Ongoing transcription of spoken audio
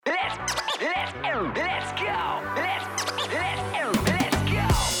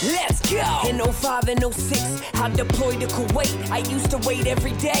Let's go. In '05 and '06, I deployed to Kuwait. I used to wait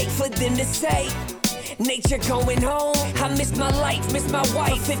every day for them to say, nature going home. I missed my life, missed my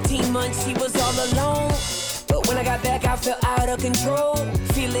wife. For 15 months, she was all alone. But when I got back, I felt out of control.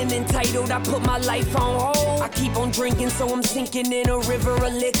 Feeling entitled, I put my life on hold. I keep on drinking, so I'm sinking in a river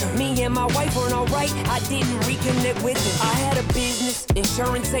of liquor. Me and my wife weren't alright, I didn't reconnect with her. I had a business,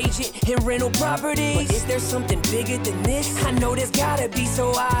 insurance agent, and rental properties. But is there something bigger than this? I know there's gotta be,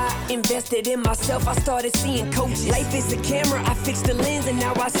 so I invested in myself. I started seeing coaches. Life is a camera, I fixed the lens, and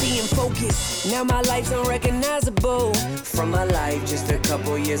now I see in focus. Now my life's unrecognizable from my life just a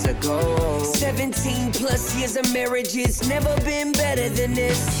couple years ago. 17 plus years of marriage, it's never been better than this.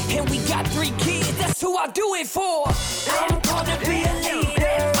 And we got 3 kids, that's who I do it for. I'm called to be a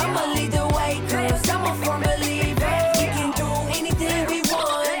leader. I'ma lead the way, cause I'm a firm believer. We can do anything we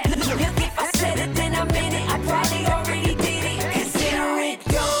want. Look, if I said it, then I meant it. I probably already did it. Consider it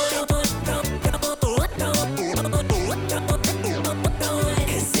done.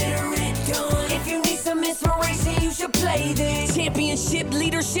 Consider it done. If you need some inspiration, you should play this Championship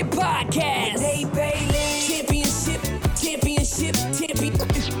Leadership Podcast with Nate Bailey. Championship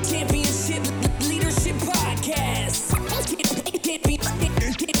Leadership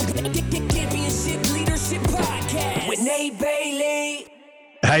Podcast. Championship Leadership Podcast with Nate Bailey.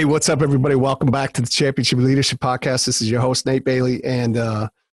 Hey, what's up, everybody? Welcome back to the Championship Leadership Podcast. This is your host, Nate Bailey. And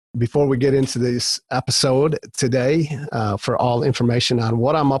before we get into this episode today, for all information on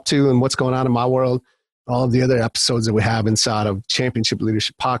what I'm up to and what's going on in my world, all of the other episodes that we have inside of Championship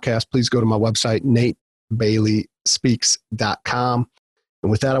Leadership Podcast, please go to my website, NateBaileySpeaks.com. And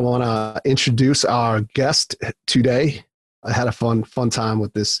with that, I want to introduce our guest today. I had a fun time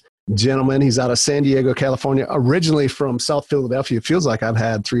with this gentleman. He's out of San Diego, California, originally from South Philadelphia. It feels like I've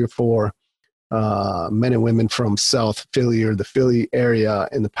had 3 or 4 men and women from South Philly or the Philly area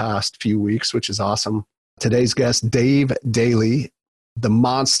in the past few weeks, which is awesome. Today's guest, Dave Daly, the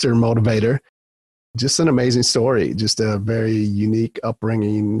Monster Motivator. Just an amazing story, just a very unique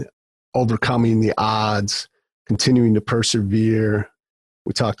upbringing, overcoming the odds, continuing to persevere.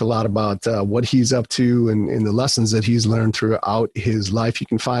 We talked a lot about what he's up to and the lessons that he's learned throughout his life. You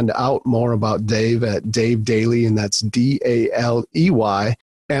can find out more about Dave at Dave Daly, and that's DALEYMM.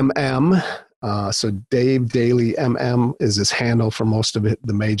 So Dave Daly MM is his handle for most of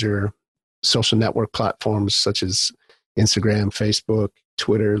the major social network platforms such as Instagram, Facebook,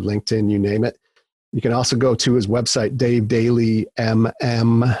 Twitter, LinkedIn, you name it. You can also go to his website,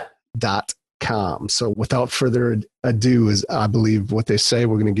 davedailymm.com. So without further ado, is I believe what they say,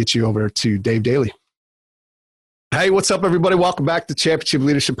 we're going to get you over to Dave Daly. Hey, what's up, everybody? Welcome back to Championship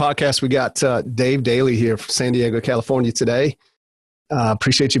Leadership Podcast. We got Dave Daly here from San Diego, California today.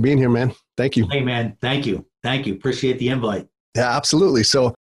 Appreciate you being here, man. Thank you. Hey, man. Thank you. Appreciate the invite. Yeah, absolutely.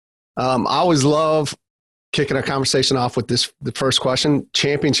 So I always love kicking our conversation off with the first question.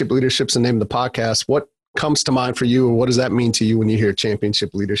 Championship Leadership's the name of the podcast. What comes to mind for you, or what does that mean to you when you hear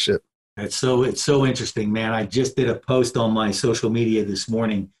championship leadership? It's so interesting, man. I just did a post on my social media this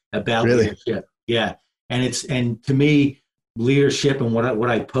morning about leadership. Yeah. And to me, leadership and what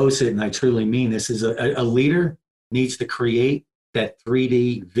I posted, and I truly mean this, is a leader needs to create that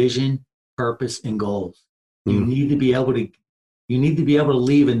 3D vision, purpose, and goals. You need to be able to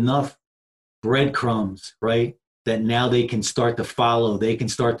leave enough breadcrumbs, right? That now they can start to follow, they can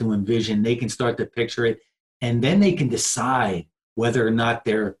start to envision, they can start to picture it, and then they can decide whether or not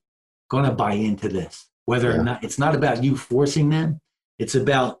they're going to buy into this, whether or not. It's not about you forcing them. It's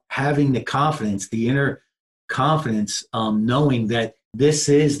about having the confidence, the inner confidence, knowing that this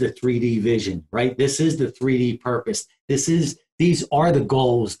is the 3D vision, right? This is the 3D purpose. These are the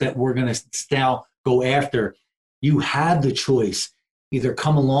goals that we're going to now go after. You have the choice, either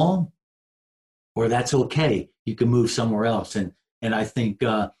come along or that's okay. You can move somewhere else. And I think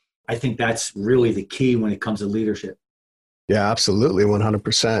that's really the key when it comes to leadership. Yeah, absolutely.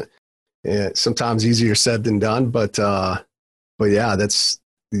 100%. Sometimes easier said than done, but yeah, that's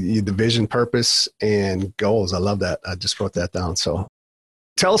the vision, purpose, and goals. I love that. I just wrote that down. So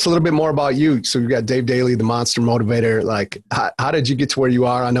tell us a little bit more about you. So you've got Dave Daly, the Monster Motivator. Like, how did you get to where you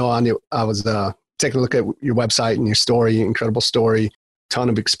are? I know I was taking a look at your website and your story, incredible story, ton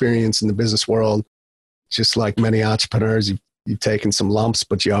of experience in the business world. Just like many entrepreneurs, you've taken some lumps,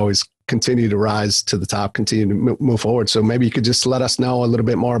 but you always continue to rise to the top, continue to move forward. So maybe you could just let us know a little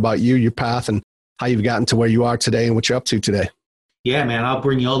bit more about you, your path, and how you've gotten to where you are today and what you're up to today. Yeah, man, I'll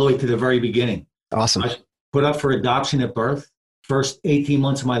bring you all the way to the very beginning. Awesome. I put up for adoption at birth. First 18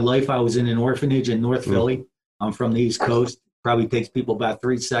 months of my life, I was in an orphanage in North Philly. I'm from the East Coast. Probably takes people about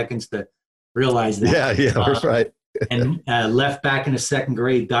 3 seconds to realize that. Yeah, that's right. And left back in the second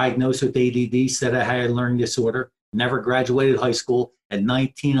grade, diagnosed with ADD, said I had a learning disorder, never graduated high school. At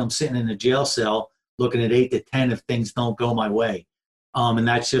 19, I'm sitting in a jail cell looking at 8 to 10 if things don't go my way. And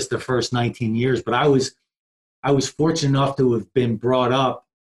that's just the first 19 years. But I was fortunate enough to have been brought up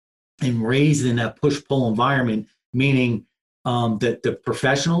and raised in that push-pull environment, meaning that the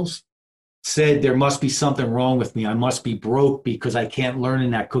professionals said there must be something wrong with me. I must be broke because I can't learn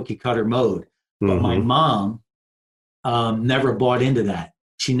in that cookie-cutter mode. But my mom never bought into that.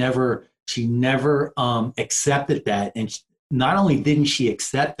 She never accepted that. And not only didn't she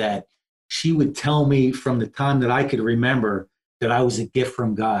accept that, she would tell me from the time that I could remember that I was a gift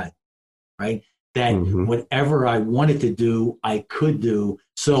from God, right? That whatever I wanted to do, I could do.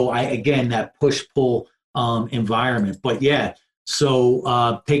 So again, that push-pull environment. But yeah,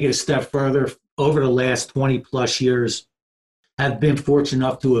 so take it a step further, over the last 20 plus years, I've been fortunate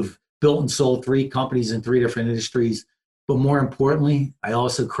enough to have built and sold 3 companies in 3 different industries. But more importantly, I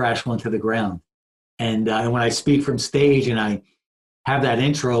also crashed one to the ground. And when I speak from stage and I have that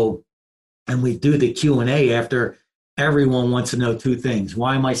intro and we do the Q&A after, everyone wants to know 2 things.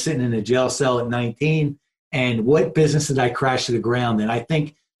 Why am I sitting in a jail cell at 19? And what business did I crash to the ground? And I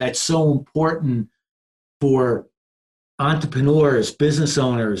think that's so important for entrepreneurs, business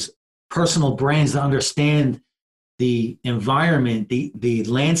owners, personal brands to understand the environment, the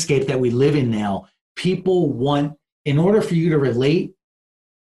landscape that we live in now. People want, in order for you to relate,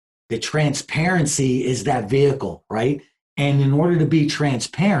 the transparency is that vehicle, right? And in order to be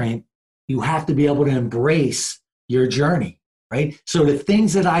transparent, you have to be able to embrace your journey, right? So the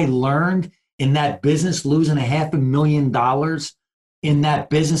things that I learned in that business, losing $500,000 in that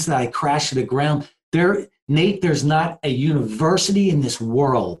business that I crashed to the ground, Nate, there's not a university in this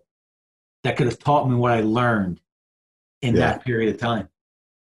world that could have taught me what I learned in that period of time.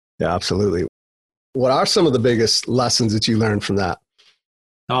 Yeah, absolutely. What are some of the biggest lessons that you learned from that?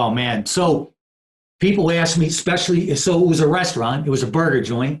 Oh, man. So people ask me, especially, so it was a restaurant, it was a burger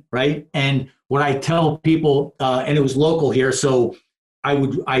joint, right? And what I tell people, and it was local here, so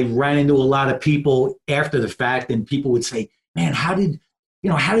I ran into a lot of people after the fact, and people would say, man, how did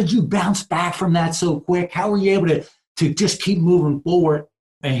you bounce back from that so quick? How were you able to just keep moving forward?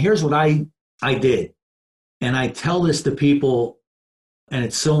 And here's what I did. And I tell this to people, and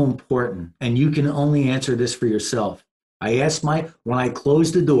it's so important, and you can only answer this for yourself. When I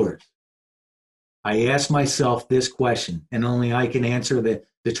close the doors, I ask myself this question, and only I can answer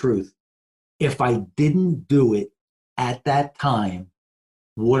the truth. If I didn't do it at that time,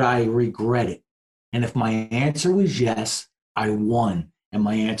 would I regret it? And if my answer was yes, I won. And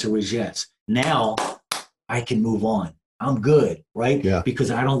my answer was yes. Now I can move on. I'm good, right? Yeah.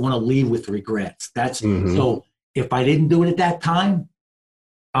 Because I don't want to leave with regrets. So if I didn't do it at that time,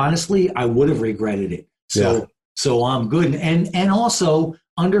 honestly, I would have regretted it. So I'm good. And also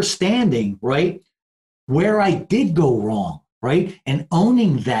understanding, right, where I did go wrong, right? And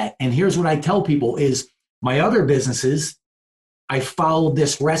owning that. And here's what I tell people is my other businesses, I followed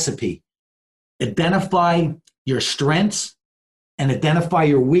this recipe. Identify your strengths and identify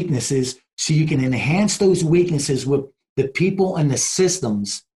your weaknesses so you can enhance those weaknesses with the people and the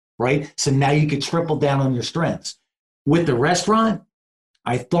systems, right? So now you can triple down on your strengths. With the restaurant,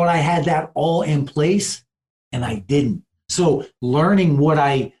 I thought I had that all in place and I didn't. So learning what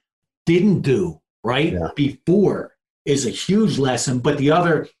I didn't do, right, before is a huge lesson. But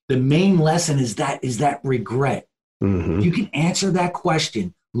the main lesson is that regret. You can answer that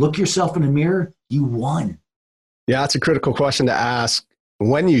question. Look yourself in the mirror. You won. Yeah, it's a critical question to ask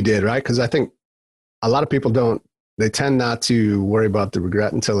when you did, right? Because I think a lot of people they tend not to worry about the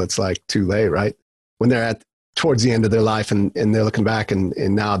regret until it's like too late, right? When they're towards the end of their life and they're looking back and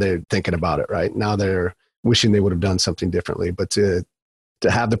now they're thinking about it, right? Now they're wishing they would have done something differently. But to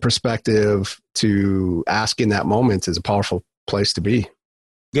have the perspective to ask in that moment is a powerful place to be.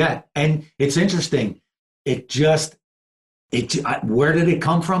 Yeah, and it's interesting. Where did it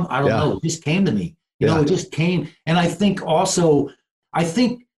come from? I don't know. It just came to me. It just came. And I think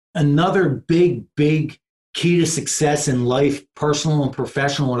another big key to success in life, personal and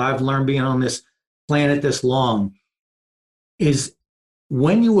professional, what I've learned being on this planet this long, is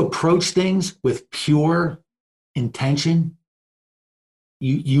when you approach things with pure intention,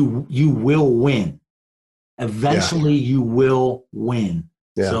 you will win. Eventually you will win.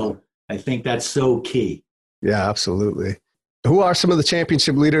 So I think that's so key. Yeah, absolutely. Who are some of the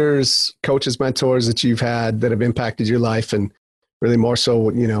championship leaders, coaches, mentors that you've had that have impacted your life? And really more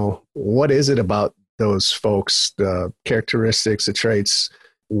so, what is it about those folks, the characteristics, the traits?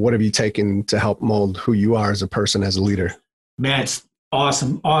 What have you taken to help mold who you are as a person, as a leader? Man, it's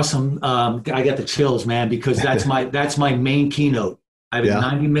awesome. I got the chills, man, because that's my main keynote. I have a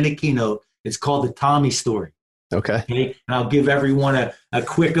 90-minute keynote. It's called the Tommy Story. Okay. And I'll give everyone a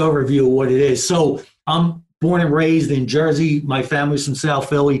quick overview of what it is. So I'm born and raised in Jersey. My family's from South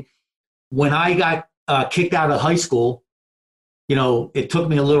Philly. When I got kicked out of high school, it took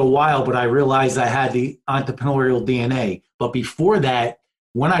me a little while, but I realized I had the entrepreneurial DNA. But before that,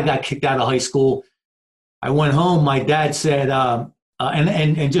 when I got kicked out of high school, I went home. My dad said,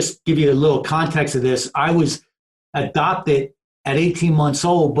 and just give you a little context of this, I was adopted at 18 months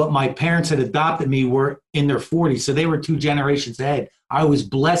old, but my parents had adopted me were in their 40s. So they were 2 generations ahead. I was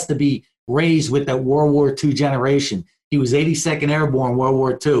blessed to be raised with that World War II generation. He was 82nd Airborne, World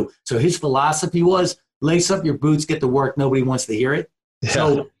War II. So his philosophy was lace up your boots, get to work. Nobody wants to hear it. Yeah.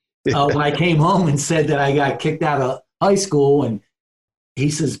 So when I came home and said that I got kicked out of high school, and he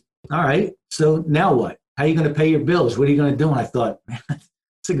says, all right, so now what? How are you going to pay your bills? What are you going to do? And I thought, man,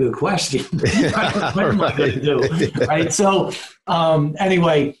 that's a good question. What am I going to do? Right. So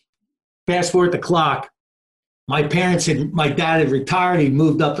anyway, fast forward the clock. My dad had retired. He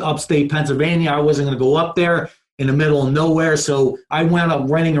moved up to upstate Pennsylvania. I wasn't going to go up there in the middle of nowhere. So I wound up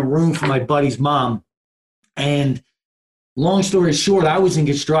renting a room for my buddy's mom. And long story short, I was in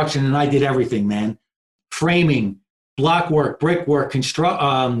construction and I did everything, man. Framing, block work, brickwork,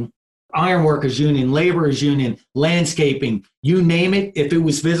 ironworkers union, laborers union, landscaping, you name it. If it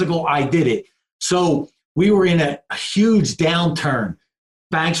was physical, I did it. So we were in a huge downturn.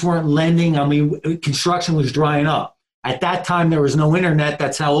 Banks weren't lending. I mean, construction was drying up. At that time, there was no internet.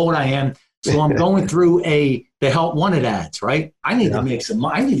 That's how old I am. So I'm going through the Help Wanted ads, right? I need to make some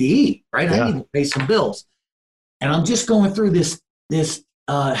money. I need to eat, right? I need to pay some bills. And I'm just going through this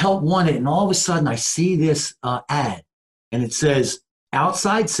Help Wanted, and all of a sudden I see this ad, and it says,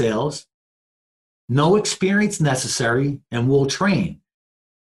 outside sales, no experience necessary, and we'll train.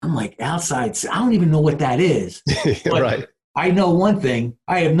 I'm like, outside sales? I don't even know what that is. Right. I know one thing.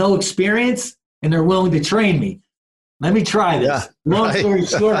 I have no experience, and they're willing to train me. Let me try this. Yeah, Long story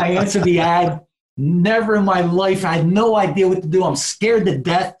short, I answered the ad. Never in my life. I had no idea what to do. I'm scared to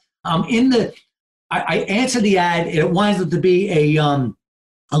death. I answered the ad. It winds up to be a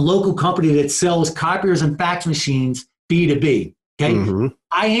local company that sells copiers and fax machines B2B. Okay. Mm-hmm.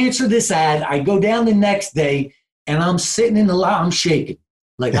 I answer this ad. I go down the next day, and I'm sitting in the lot. I'm shaking.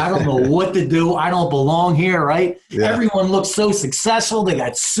 Like, I don't know what to do. I don't belong here, right? Yeah. Everyone looks so successful. They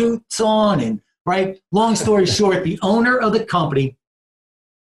got suits on, and right. Long story short, the owner of the company,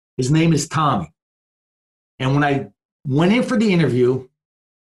 his name is Tommy. And when I went in for the interview,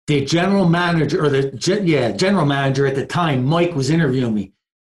 the general manager, general manager at the time, Mike, was interviewing me.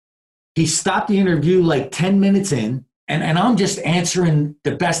 He stopped the interview like 10 minutes in, and I'm just answering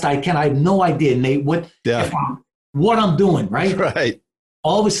the best I can. I have no idea, Nate, what I'm doing, right? Right.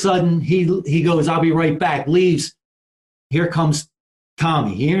 All of a sudden, he goes, I'll be right back, leaves. Here comes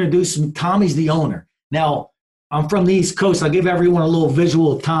Tommy. He introduced him. Tommy's the owner. Now, I'm from the East Coast. I'll give everyone a little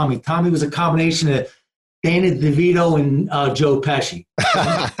visual of Tommy. Tommy was a combination of Danny DeVito and Joe Pesci.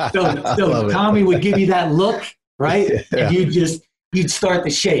 So Tommy would give you that look, right? Yeah. And you'd start to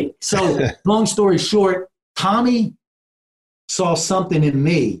shake. So long story short, Tommy saw something in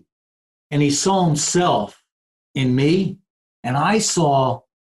me, and he saw himself in me, and I saw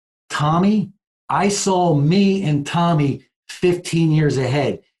Tommy. I saw me and Tommy 15 years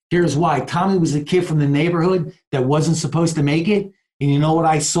ahead. Here's why. Tommy was a kid from the neighborhood that wasn't supposed to make it. And you know what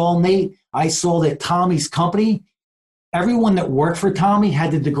I saw, Nate? I saw that Tommy's company, everyone that worked for Tommy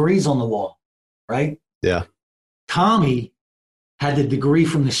had the degrees on the wall, right? Yeah. Tommy had the degree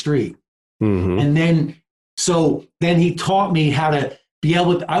from the street. Mm-hmm. And then he taught me how to be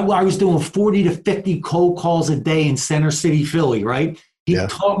able to, I was doing 40 to 50 cold calls a day in Center City, Philly, right? He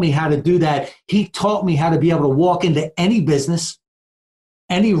taught me how to do that. He taught me how to be able to walk into any business,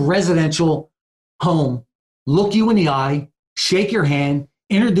 any residential home, look you in the eye, shake your hand,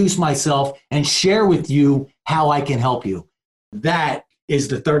 introduce myself, and share with you how I can help you. That is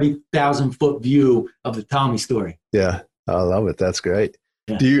the 30,000-foot view of the Tommy story. Yeah, I love it. That's great.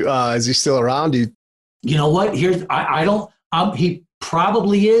 Yeah. Do you? Is he still around? You know what? I don't. He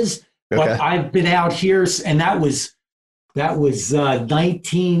probably is, but I've been out here, and that was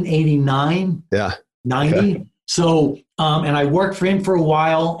 1989. Yeah, 90. Okay. So, and I worked for him for a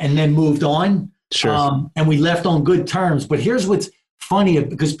while, and then moved on. Sure. And we left on good terms. But here's what's funny,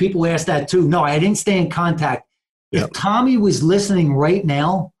 because people ask that too. No, I didn't stay in contact. Yep. If Tommy was listening right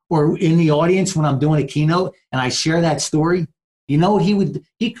now or in the audience when I'm doing a keynote and I share that story, you know what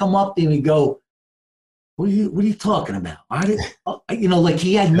he'd come up to me and go, what are you talking about? Like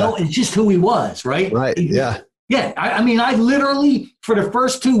he had it's just who he was, right? Right. Yeah. I mean, I literally, for the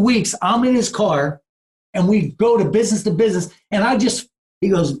first 2 weeks, I'm in his car and we go to business, and he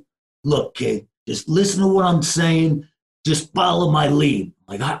goes, look, kid, just listen to what I'm saying. Just follow my lead.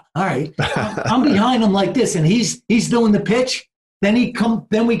 I'm like, all right. I'm behind him like this, and he's doing the pitch. Then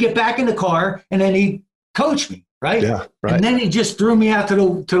we get back in the car, and then he coached me, right? Yeah, right. And then he just threw me out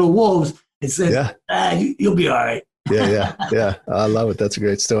to the wolves and said, you'll be all right. Yeah. I love it. That's a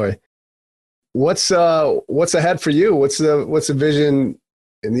great story. What's ahead for you? What's the vision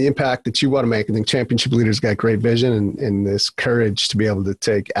and the impact that you want to make? I think Championship Leaders got great vision and this courage to be able to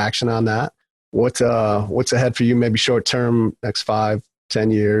take action on that. What's ahead for you? Maybe short term, next 5,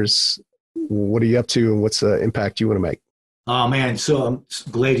 10 years. What are you up to, and what's the impact you want to make? Oh man, so I'm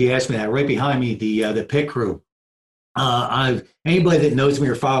glad you asked me that. Right behind me, the pit crew. Anybody that knows me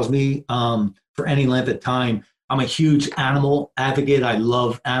or follows me for any length of time, I'm a huge animal advocate. I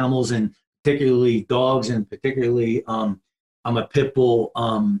love animals, and particularly dogs, and particularly I'm a pit bull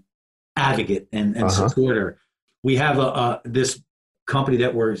advocate and supporter. We have this company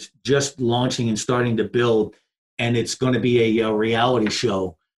that we're just launching and starting to build, and it's going to be a reality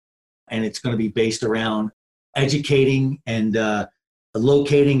show, and it's going to be based around educating and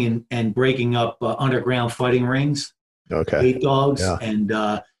locating and breaking up underground fighting rings, hate dogs, and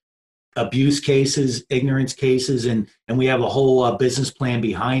abuse cases, ignorance cases, and we have a whole business plan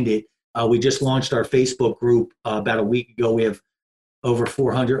behind it. We just launched our Facebook group about a week ago. We have over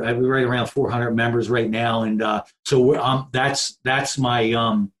 400, we're right around 400 members right now, and so that's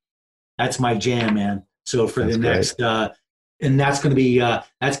my jam, man. So for the next, and that's going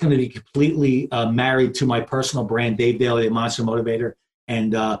to be completely married to my personal brand, Dave Daly, the Monster Motivator,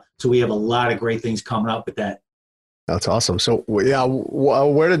 and so we have a lot of great things coming up with that. That's awesome. So yeah,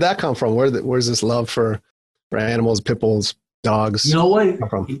 where did that come from? Where's this love for animals, pit bulls, dogs? You know what?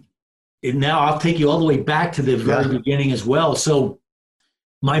 Now I'll take you all the way back to the very beginning as well. So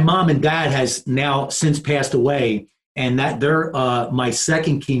my mom and dad has now since passed away, and that they're my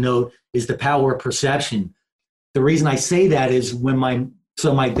second keynote is the power of perception. The reason I say that is when my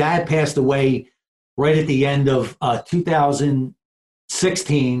dad passed away right at the end of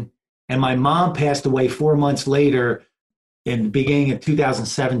 2016, and my mom passed away 4 months later in the beginning of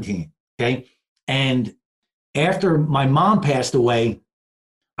 2017. Okay, and after my mom passed away,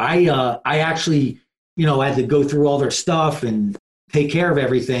 I actually had to go through all their stuff and take care of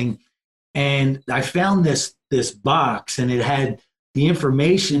everything, and I found this box, and it had the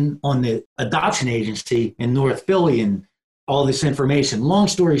information on the adoption agency in North Philly and all this information. Long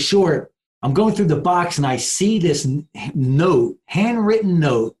story short, I'm going through the box and I see this note, handwritten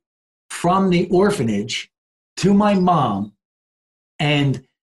note from the orphanage to my mom. And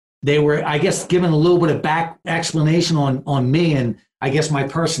they were, I guess, giving a little bit of back explanation on me and I guess my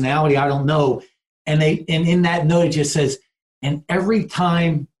personality, I don't know. And in that note, it just says, and every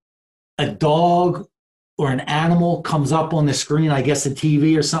time a dog or an animal comes up on the screen, I guess the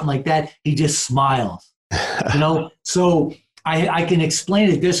TV or something like that, he just smiles. So I can explain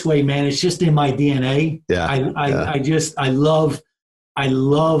it this way, man. It's just in my DNA. I love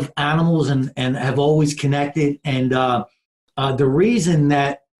animals and have always connected. And the reason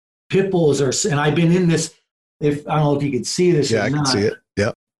that pit bulls are, and I've been in this, I don't know if you could see this. Yeah, I can see it.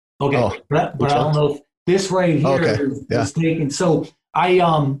 Yep. Okay. But I don't know if this right here is taken. So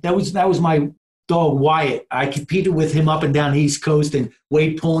that was my dog Wyatt. I competed with him up and down the East Coast in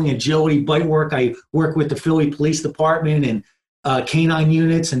weight pulling, agility, bite work. I work with the Philly Police Department and canine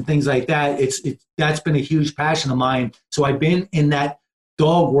units and things like that. That's been a huge passion of mine. So I've been in that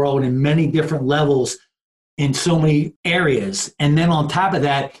dog world in many different levels in so many areas. And then on top of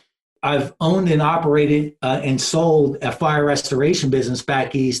that, I've owned and operated and sold a fire restoration business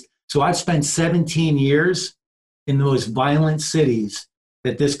back east. So I've spent 17 years in the most violent cities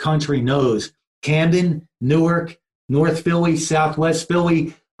that this country knows. Camden, Newark, North Philly, Southwest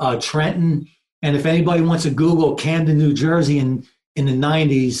Philly, Trenton. And if anybody wants to Google Camden, New Jersey in the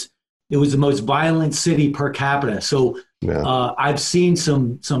 90s, it was the most violent city per capita. So I've seen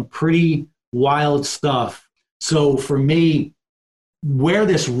some pretty wild stuff. So for me, where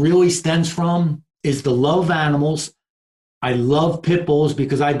this really stems from is the love of animals. I love pit bulls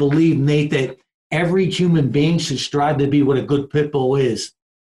because I believe, Nate, that every human being should strive to be what a good pit bull is.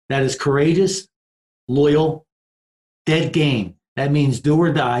 That is courageous, loyal, dead game. That means do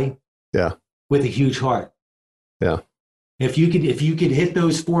or die. Yeah. With a huge heart. Yeah. If you could hit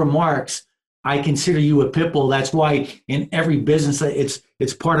those 4 marks, I consider you a pit bull. That's why in every business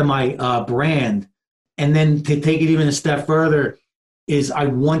it's part of my brand. And then to take it even a step further is I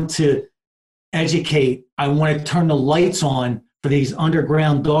want to educate. I want to turn the lights on for these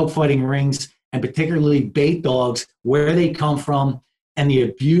underground dogfighting rings and particularly bait dogs, where they come from and the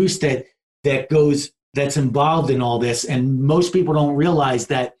abuse that's involved in all this. And most people don't realize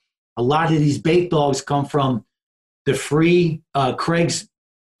that a lot of these bait dogs come from the free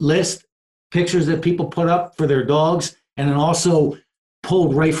Craigslist pictures that people put up for their dogs, and then also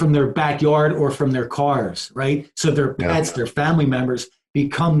pulled right from their backyard or from their cars, right? So their pets, their family members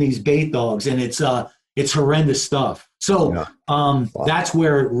become these bait dogs, and it's horrendous stuff. So that's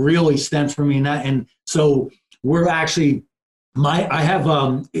where it really stems from me. And so we're actually, I have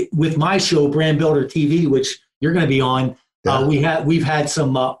with my show, Brand Builder TV, which you're going to be on. We've had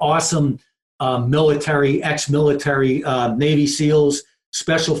some awesome military, ex-military, Navy SEALs,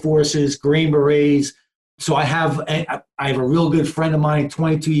 Special Forces, Green Berets. So I have a real good friend of mine,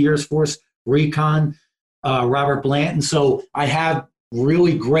 22 years Force Recon, Robert Blanton. So I have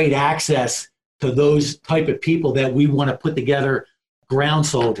really great access to those type of people that we want to put together ground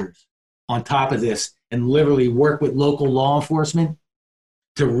soldiers on top of this and literally work with local law enforcement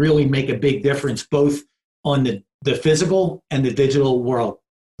to really make a big difference, both on the physical and the digital world.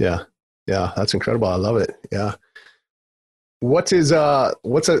 Yeah. Yeah. That's incredible. I love it. Yeah. What's a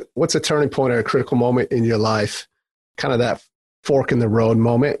turning point or a critical moment in your life, kind of that fork in the road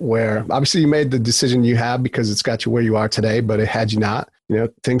moment where obviously you made the decision you have because it's got you where you are today, but had you not,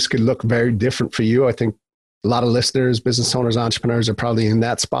 things could look very different for you. I think a lot of listeners, business owners, entrepreneurs are probably in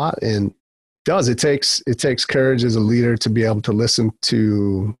that spot, and it takes courage as a leader to be able to listen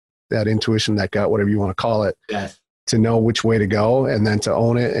to that intuition, that gut, whatever you want to call it, to know which way to go and then to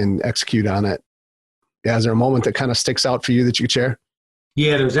own it and execute on it. Yeah, is there a moment that kind of sticks out for you that you could share?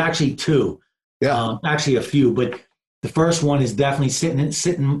 Yeah, there's actually two. Yeah, actually a few, but the first one is definitely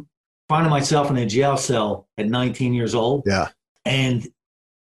finding myself in a jail cell at 19 years old. Yeah, and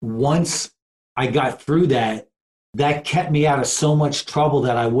once I got through that kept me out of so much trouble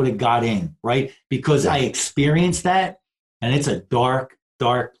that I would have got in, right? Because I experienced that, and it's a dark,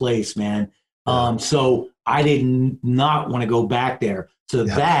 dark place, man. So I did not want to go back there. So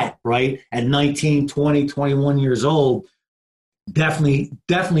that, right, at 19, 20, 21 years old, definitely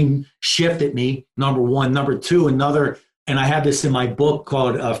shifted me, number one. Number two, and I have this in my book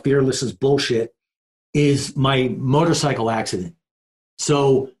called Fearless is Bullshit, is my motorcycle accident.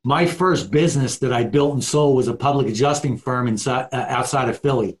 So my first business that I built and sold was a public adjusting firm outside of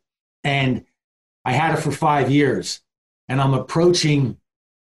Philly. And I had it for 5 years. And I'm approaching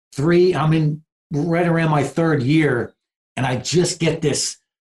right around my third year. And I just get this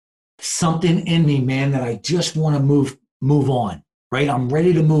something in me, man, that I just want to move on, right? I'm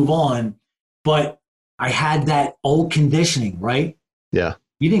ready to move on, but I had that old conditioning, right? Yeah.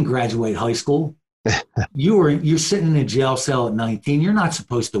 You didn't graduate high school. You're sitting in a jail cell at 19. You're not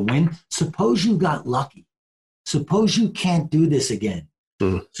supposed to win. Suppose you got lucky. Suppose you can't do this again.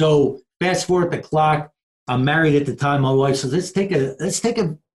 Mm. So fast forward the clock. I'm married at the time. My wife says, let's take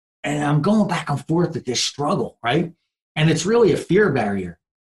a, and I'm going back and forth with this struggle, right? And it's really a fear barrier.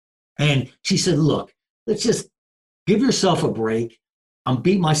 And she said, look, let's just give yourself a break. I'm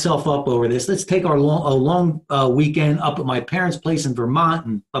beating myself up over this. Let's take a long weekend up at my parents' place in Vermont.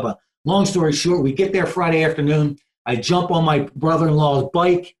 And blah, blah. Long story short, we get there Friday afternoon. I jump on my brother-in-law's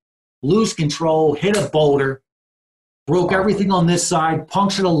bike, lose control, hit a boulder, broke everything on this side,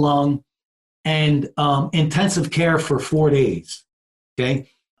 punctured a lung, and intensive care for 4 days. Okay.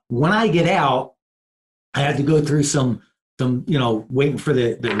 When I get out, I had to go through some waiting for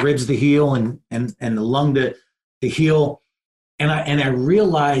the ribs to heal and the lung to heal. And I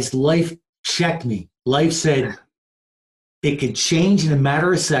realized life checked me. Life said it could change in a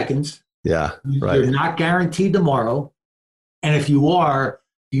matter of seconds. Yeah, right. You're not guaranteed tomorrow. And if you are,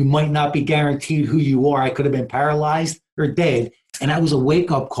 you might not be guaranteed who you are. I could have been paralyzed or dead. And that was a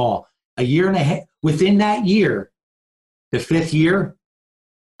wake-up call. A year and a half, within that year, the 5th year,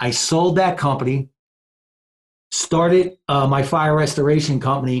 I sold that company, started my fire restoration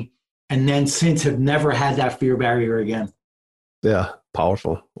company, and then since have never had that fear barrier again. Yeah,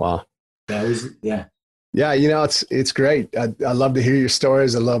 powerful. Wow. That was, yeah. Yeah, it's great. I love to hear your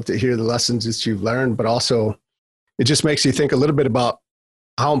stories. I love to hear the lessons that you've learned, but also it just makes you think a little bit about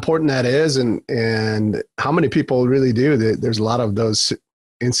how important that is and how many people really do. There's a lot of those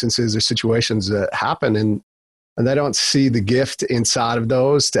instances or situations that happen and they don't see the gift inside of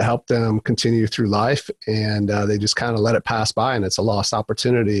those to help them continue through life. And they just kind of let it pass by, and it's a lost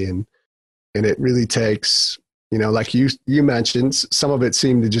opportunity. And it really takes, like you mentioned, some of it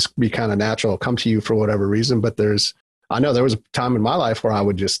seemed to just be kind of natural, come to you for whatever reason. But I know there was a time in my life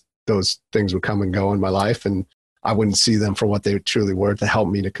where those things would come and go in my life, and I wouldn't see them for what they truly were to help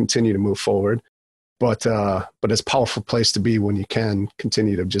me to continue to move forward. But it's a powerful place to be when you can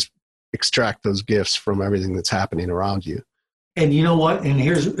continue to just extract those gifts from everything that's happening around you. And you know what? And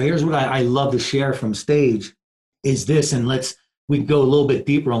here's what I love to share from stage is this, and we can go a little bit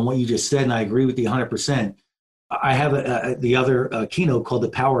deeper on what you just said, and I agree with you 100%. I have the other keynote called The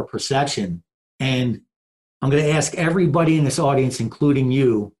Power of Perception, and I'm going to ask everybody in this audience, including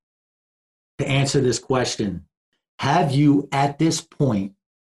you, to answer this question. Have you, at this point,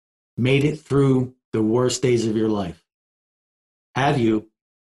 made it through the worst days of your life? Have you,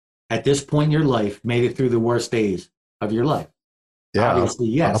 at this point in your life, made it through the worst days of your life? Yeah, obviously,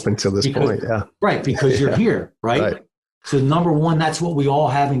 yes. Up until this point, yeah. Right, because you're here, right? So number one, that's what we all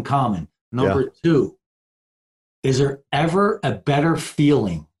have in common. Number two, is there ever a better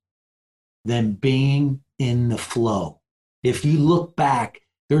feeling than being in the flow? If you look back,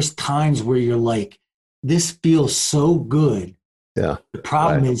 there's times where you're like, this feels so good. Yeah. The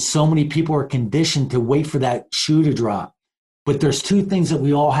problem is so many people are conditioned to wait for that shoe to drop. But there's two things that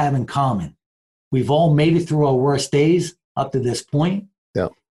we all have in common. We've all made it through our worst days up to this point. Yeah.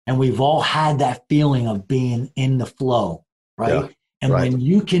 And we've all had that feeling of being in the flow, right? Yeah. And when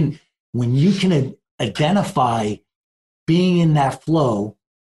you can identify being in that flow,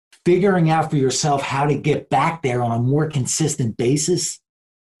 figuring out for yourself how to get back there on a more consistent basis,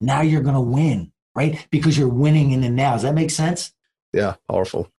 now you're going to win, right? Because you're winning in the now. Does that make sense? Yeah,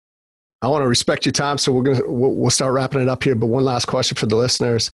 powerful. I want to respect your time, so we'll start wrapping it up here. But one last question for the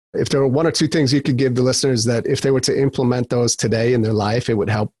listeners. If there were one or two things you could give the listeners that if they were to implement those today in their life, it would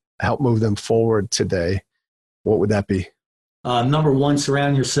help move them forward today, what would that be? Number one,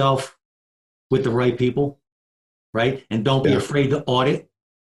 surround yourself with the right people, right? And don't be afraid to audit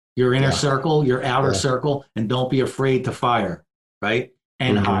your inner circle, your outer circle, and don't be afraid to fire, right?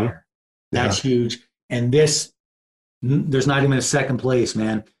 And hire. That's huge. And there's not even a second place,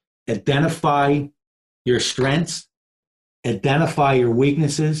 man. Identify your strengths, identify your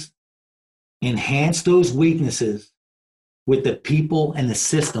weaknesses, enhance those weaknesses with the people and the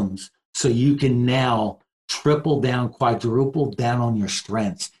systems so you can now triple down, quadruple down on your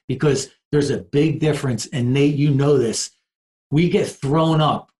strengths. Because there's a big difference, and Nate, you know this. We get thrown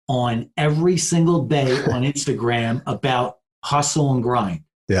up on every single day on Instagram about hustle and grind.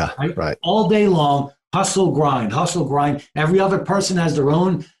 Yeah, right. All day long, hustle, grind, hustle, grind. Every other person has their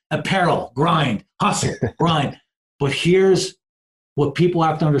own apparel, grind, hustle, grind. But here's what people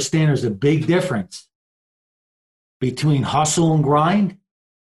have to understand. There's a big difference between hustle and grind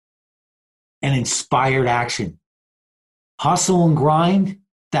and inspired action. Hustle and grind,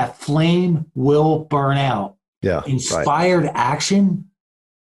 that flame will burn out. Yeah. Inspired action,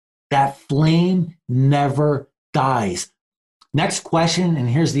 that flame never dies. Next question, and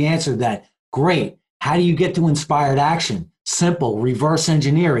here's the answer to that. Great. How do you get to inspired action? Simple. Reverse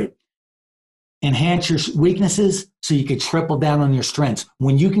engineer it. Enhance your weaknesses so you can triple down on your strengths.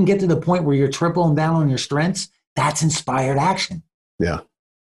 When you can get to the point where you're tripling down on your strengths, that's inspired action. Yeah.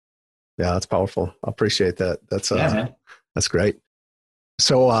 Yeah, that's powerful. I appreciate that. That's great.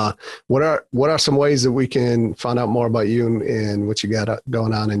 So what are some ways that we can find out more about you and what you got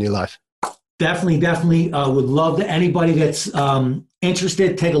going on in your life? Definitely. Would love to anybody that's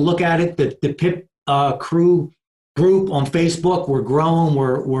interested, take a look at it. The PIP Crew group on Facebook. We're growing,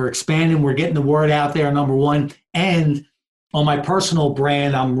 we're expanding, we're getting the word out there, number one. And on my personal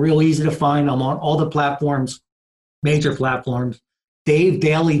brand, I'm real easy to find. I'm on all the platforms, major platforms. Dave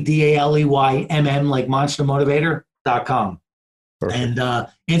Daly, DALEYMM, like monstermotivator.com. And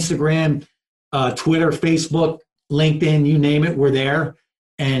Instagram, Twitter, Facebook, LinkedIn, you name it, we're there.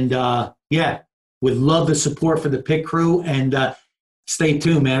 And would love the support for the PIP Crew. And stay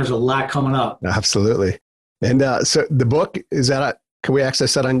tuned, man. There's a lot coming up. Absolutely. And so the book, can we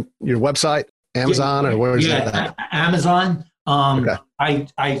access that on your website, Amazon, or where is that at? Amazon. Okay.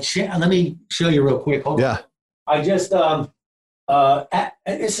 Let me show you real quick. Hold on. I just,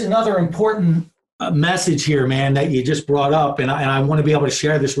 it's another important message here, man, that you just brought up. And I want to be able to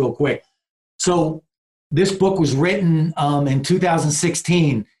share this real quick. So this book was written in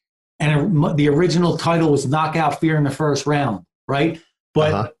 2016, and the original title was Knock Out Fear in the First Round, right?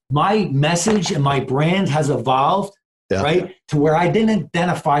 But my message and my brand has evolved, right, to where I didn't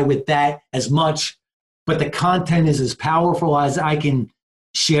identify with that as much, but the content is as powerful as I can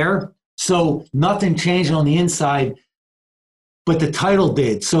share. So nothing changed on the inside, but the title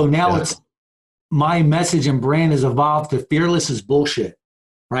did. So now it's my message and brand has evolved to fearless is bullshit,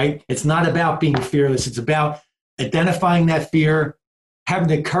 right? It's not about being fearless. It's about identifying that fear, having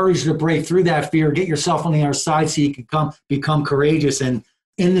the courage to break through that fear, get yourself on the other side so you can become courageous. And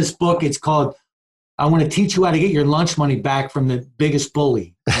in this book, it's called, I want to teach you how to get your lunch money back from the biggest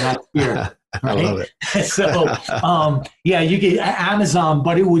bully, and that's fear. Right? I love it. So, yeah, you get Amazon,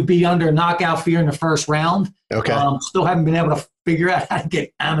 but it would be under Knockout Fear in the first round. Okay. Still haven't been able to figure out how to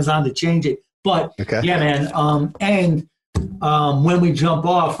get Amazon to change it. But yeah, man. And when we jump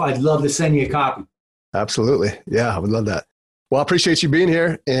off, I'd love to send you a copy. Absolutely. Yeah, I would love that. Well, I appreciate you being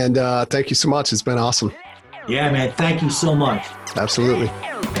here, and thank you so much. It's been awesome. Yeah, man. Thank you so much. Absolutely.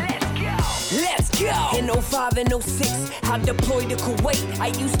 Let's go. In 05 and 06, I deployed to Kuwait. I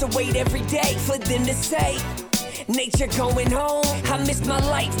used to wait every day for them to say, nature going home. I missed my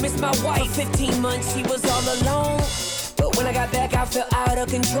life, missed my wife. 15 months, she was all alone. But when I got back, I felt out of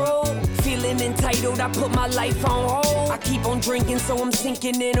control. Feeling entitled, I put my life on hold. I keep on drinking, so I'm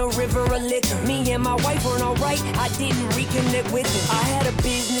sinking in a river of liquor. Me and my wife weren't alright, I didn't reconnect with her. I had a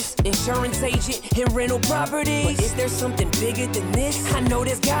business, insurance agent, and rental properties. But is there something bigger than this? I know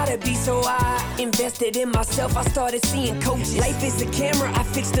there's gotta be, so I invested in myself. I started seeing coaches. Life is a camera, I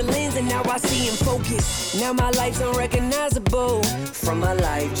fixed the lens, and now I see in focus. Now my life's unrecognizable from my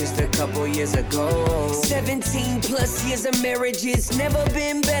life just a couple years ago. 17 plus years of marriage, it's never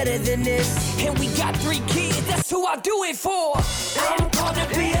been better than this. And we got 3 kids, that's who I do it for. I'm called to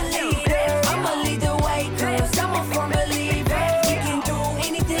be a leader. I'ma lead the way, cause I'm a firm believer. We can do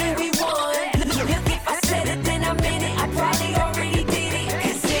anything we want. If I said it, then I meant it. I probably already did it.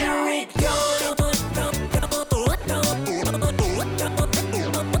 Consider it done.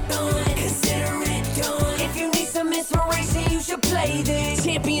 Consider it done. If you need some inspiration, you should play this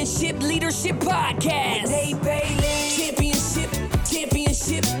Championship Leadership Podcast with Dave Bailey.